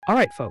All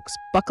right, folks,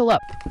 buckle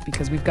up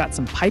because we've got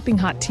some piping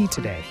hot tea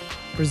today.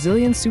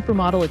 Brazilian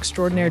supermodel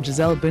extraordinaire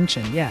Gisele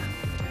Bündchen, yeah,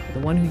 the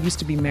one who used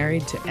to be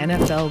married to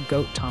NFL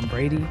GOAT Tom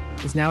Brady,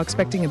 is now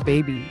expecting a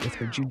baby with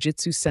her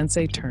jiu-jitsu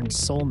sensei turned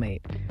soulmate,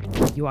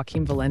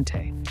 Joaquim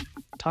Valente.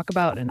 Talk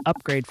about an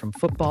upgrade from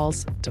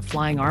footballs to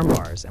flying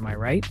armbars, am I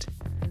right?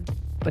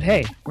 But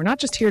hey, we're not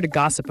just here to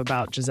gossip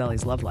about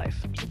Gisele's love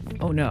life.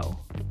 Oh no,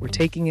 we're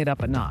taking it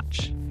up a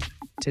notch.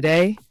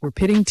 Today, we're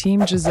pitting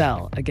Team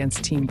Gisele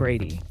against Team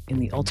Brady in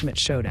the ultimate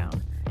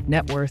showdown,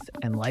 net worth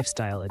and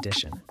lifestyle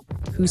edition.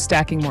 Who's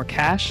stacking more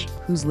cash,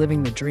 who's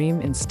living the dream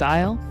in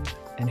style,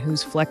 and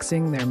who's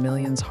flexing their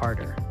millions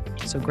harder.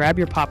 So grab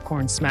your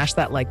popcorn, smash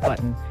that like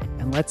button,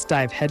 and let's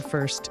dive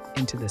headfirst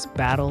into this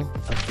battle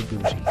of the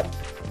bougie.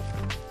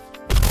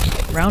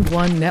 Round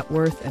 1, net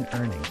worth and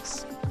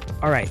earnings.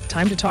 All right,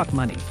 time to talk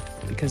money,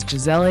 because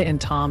Gisele and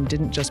Tom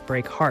didn't just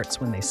break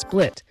hearts when they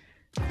split,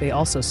 they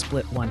also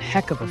split one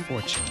heck of a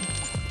fortune.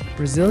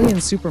 Brazilian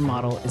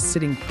supermodel is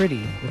sitting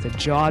pretty with a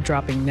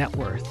jaw-dropping net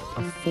worth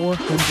of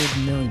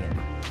 $400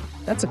 million.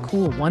 That's a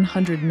cool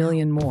 $100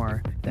 million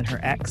more than her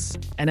ex,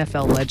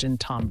 NFL legend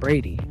Tom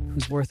Brady,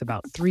 who's worth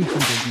about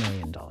 $300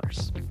 million.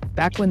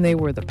 Back when they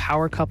were the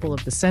power couple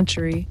of the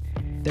century,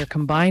 their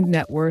combined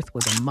net worth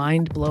was a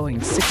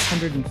mind-blowing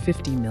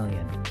 $650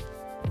 million.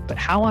 But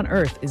how on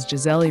earth is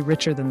Gisele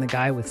richer than the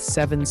guy with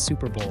 7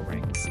 Super Bowl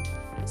rings?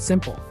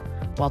 Simple.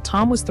 While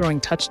Tom was throwing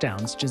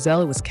touchdowns,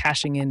 Gisele was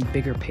cashing in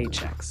bigger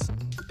paychecks.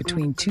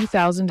 Between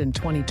 2000 and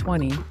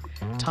 2020,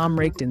 Tom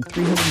raked in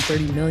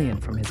 $330 million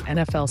from his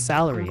NFL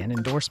salary and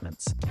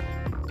endorsements.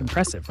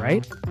 Impressive,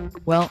 right?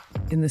 Well,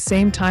 in the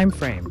same time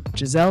frame,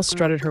 Gisele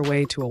strutted her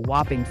way to a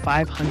whopping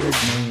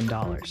 $500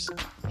 million.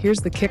 Here's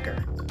the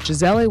kicker.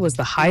 Gisele was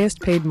the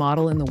highest paid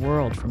model in the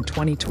world from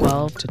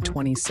 2012 to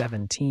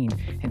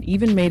 2017 and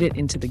even made it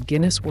into the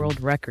Guinness World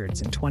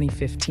Records in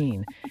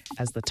 2015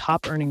 as the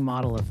top earning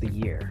model of the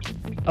year.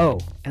 Oh,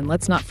 and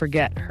let's not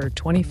forget her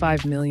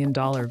 $25 million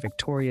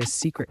Victoria's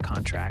Secret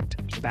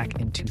contract back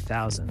in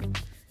 2000.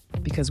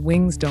 Because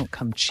wings don't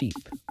come cheap,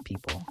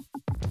 people.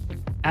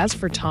 As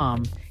for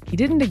Tom, he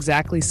didn't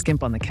exactly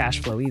skimp on the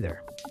cash flow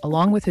either.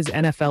 Along with his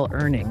NFL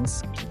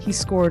earnings, he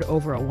scored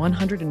over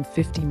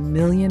 $150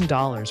 million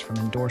from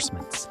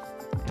endorsements.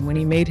 And when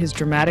he made his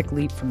dramatic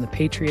leap from the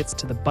Patriots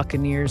to the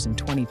Buccaneers in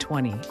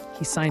 2020,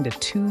 he signed a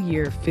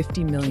 2-year,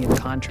 $50 million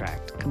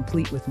contract,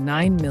 complete with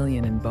 $9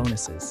 million in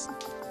bonuses.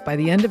 By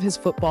the end of his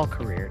football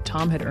career,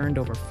 Tom had earned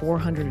over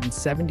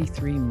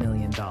 $473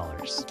 million.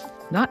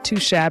 Not too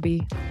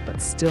shabby,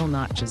 but still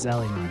not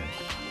Gisele money.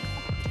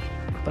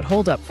 But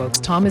hold up, folks,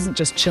 Tom isn't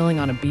just chilling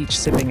on a beach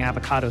sipping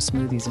avocado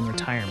smoothies in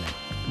retirement.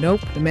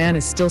 Nope, the man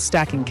is still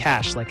stacking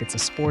cash like it's a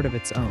sport of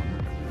its own.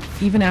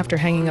 Even after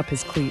hanging up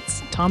his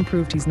cleats, Tom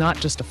proved he's not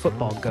just a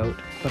football GOAT,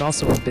 but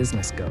also a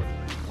business GOAT.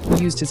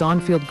 He used his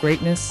on-field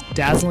greatness,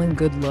 dazzling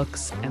good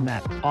looks, and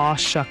that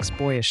aw-shucks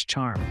boyish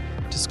charm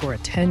to score a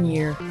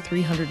 10-year,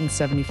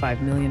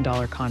 $375 million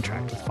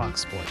contract with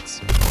Fox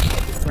Sports.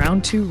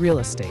 Round 2, real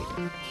estate.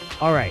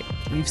 All right,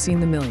 we've seen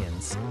the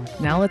millions.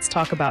 Now let's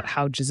talk about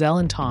how Gisele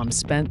and Tom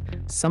spent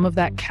some of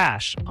that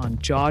cash on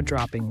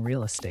jaw-dropping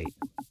real estate.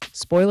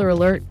 Spoiler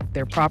alert,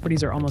 their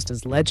properties are almost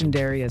as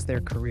legendary as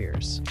their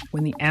careers.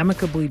 When the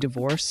amicably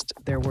divorced,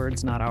 their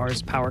words not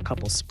ours, power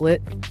couple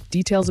split,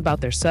 details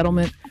about their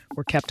settlement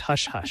were kept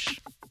hush-hush.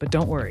 But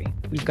don't worry,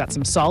 we've got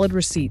some solid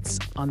receipts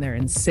on their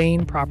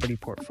insane property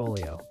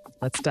portfolio.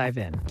 Let's dive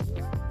in.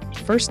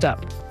 First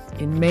up,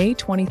 in May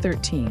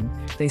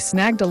 2013, they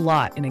snagged a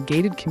lot in a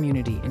gated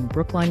community in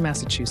Brookline,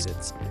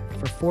 Massachusetts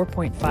for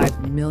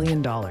 $4.5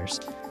 million,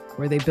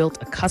 where they built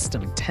a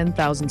custom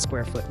 10,000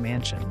 square foot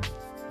mansion.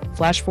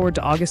 Flash forward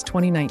to August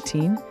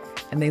 2019,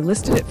 and they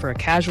listed it for a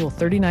casual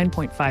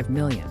 $39.5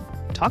 million.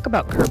 Talk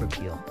about curb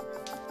appeal.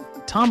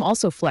 Tom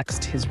also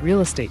flexed his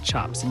real estate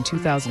chops in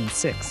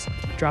 2006,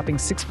 dropping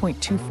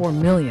 $6.24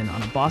 million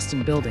on a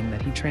Boston building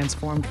that he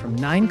transformed from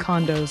 9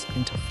 condos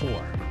into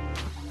 4.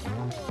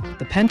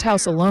 The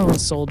penthouse alone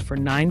sold for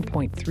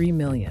 $9.3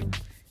 million,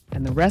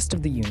 and the rest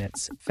of the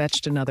units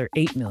fetched another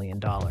 $8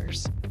 million.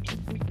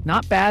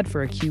 Not bad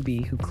for a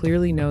QB who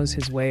clearly knows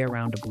his way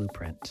around a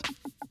blueprint.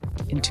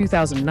 In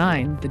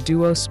 2009, the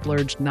duo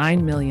splurged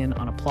 $9 million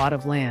on a plot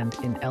of land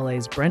in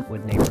LA's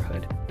Brentwood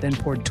neighborhood, then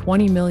poured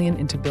 $20 million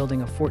into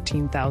building a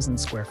 14,000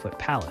 square foot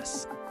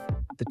palace.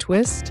 The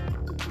twist?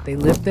 They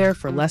lived there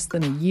for less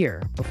than a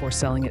year before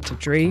selling it to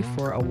Dre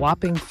for a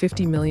whopping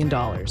 $50 million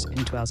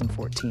in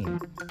 2014.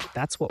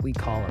 That's what we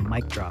call a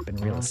mic drop in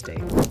real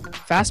estate.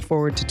 Fast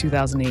forward to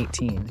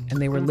 2018,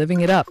 and they were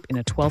living it up in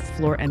a 12th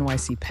floor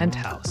NYC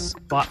penthouse,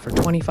 bought for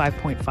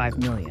 $25.5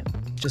 million.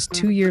 Just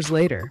 2 years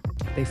later,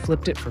 they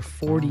flipped it for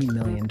 $40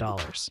 million.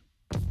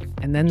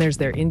 And then there's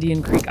their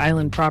Indian Creek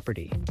Island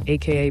property,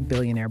 aka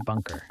Billionaire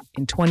Bunker.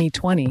 In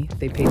 2020,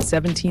 they paid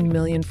 $17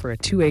 million for a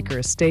 2-acre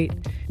estate,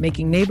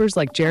 making neighbors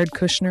like Jared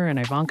Kushner and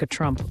Ivanka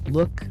Trump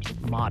look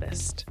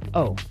modest.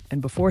 Oh,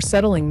 and before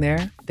settling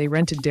there, they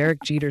rented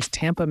Derek Jeter's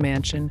Tampa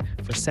mansion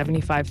for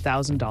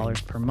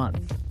 $75,000 per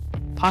month.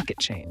 Pocket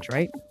change,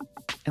 right?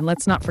 And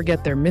let's not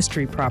forget their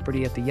mystery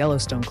property at the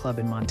Yellowstone Club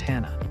in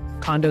Montana.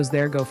 Condos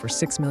there go for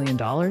 $6 million,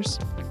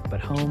 but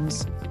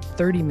homes,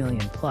 $30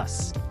 million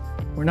plus.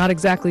 We're not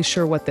exactly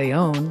sure what they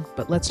own,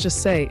 but let's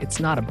just say it's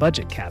not a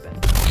budget cabin.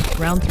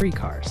 Round 3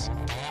 cars.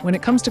 When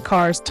it comes to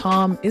cars,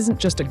 Tom isn't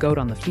just a goat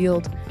on the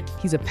field,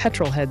 he's a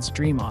petrol head's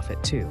dream off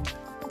it too.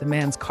 The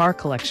man's car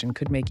collection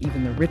could make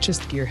even the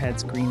richest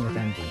gearheads green with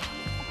envy.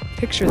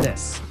 Picture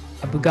this,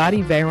 a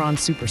Bugatti Veyron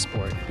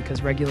Supersport,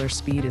 because regular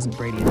speed isn't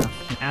Brady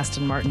enough, an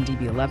Aston Martin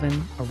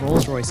DB11, a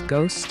Rolls-Royce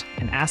Ghost,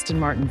 an Aston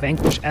Martin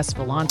Vanquish S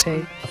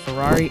Volante, a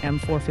Ferrari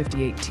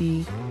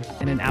M458T,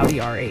 and an Audi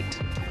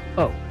R8.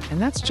 Oh, and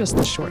that's just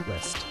the short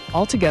list.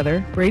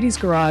 Altogether, Brady's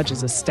garage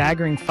is a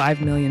staggering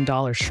 $5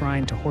 million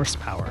shrine to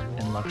horsepower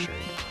and luxury.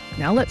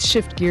 Now let's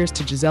shift gears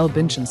to Gisele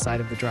Bündchen's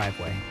side of the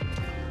driveway.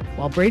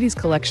 While Brady's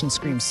collection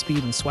screams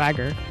speed and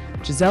swagger,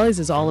 Gisele's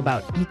is all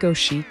about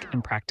eco-chic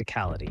and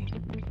practicality.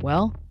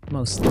 Well,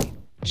 mostly.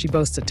 She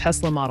boasts a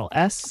Tesla Model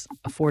S,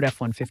 a Ford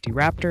F-150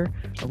 Raptor,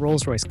 a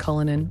Rolls-Royce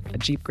Cullinan, a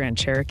Jeep Grand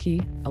Cherokee,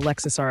 a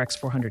Lexus RX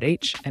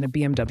 400h, and a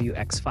BMW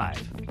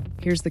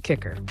X5. Here's the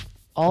kicker.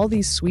 All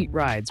these sweet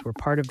rides were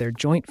part of their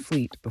joint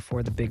fleet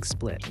before the big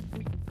split.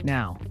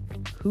 Now,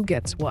 who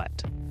gets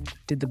what?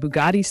 Did the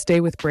Bugatti stay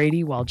with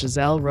Brady while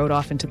Gisele rode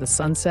off into the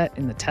sunset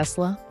in the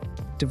Tesla?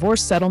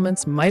 Divorce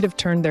settlements might have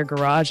turned their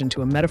garage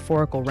into a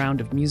metaphorical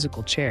round of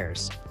musical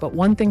chairs, but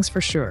one thing's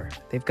for sure,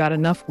 they've got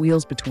enough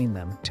wheels between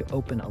them to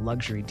open a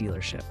luxury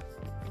dealership.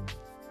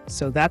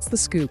 So that's the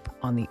scoop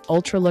on the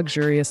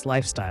ultra-luxurious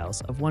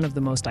lifestyles of one of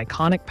the most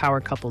iconic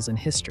power couples in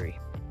history.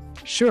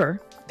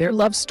 Sure, their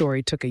love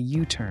story took a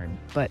U-turn,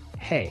 but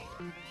hey,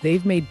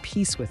 they've made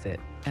peace with it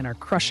and are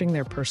crushing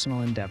their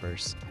personal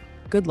endeavors.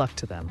 Good luck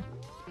to them.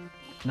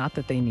 Not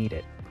that they need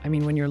it. I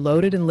mean, when you're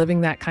loaded and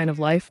living that kind of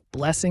life,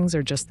 blessings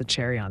are just the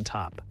cherry on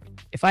top.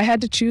 If I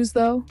had to choose,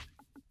 though,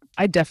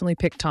 I'd definitely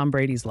pick Tom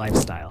Brady's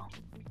lifestyle.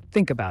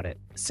 Think about it.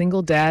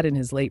 Single dad in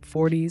his late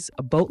 40s,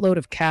 a boatload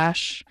of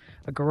cash,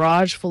 a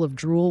garage full of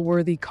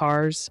drool-worthy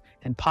cars,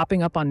 and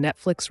popping up on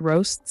Netflix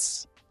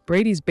roasts.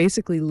 Brady's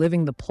basically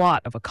living the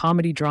plot of a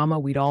comedy drama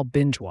we'd all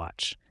binge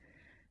watch.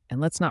 And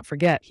let's not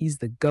forget, he's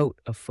the GOAT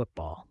of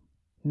football.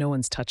 No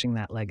one's touching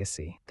that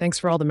legacy. Thanks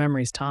for all the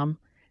memories, Tom.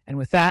 And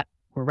with that,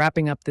 we're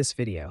wrapping up this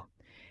video.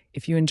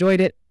 If you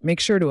enjoyed it, make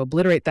sure to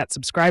obliterate that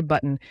subscribe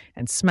button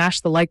and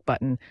smash the like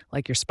button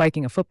like you're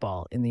spiking a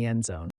football in the end zone.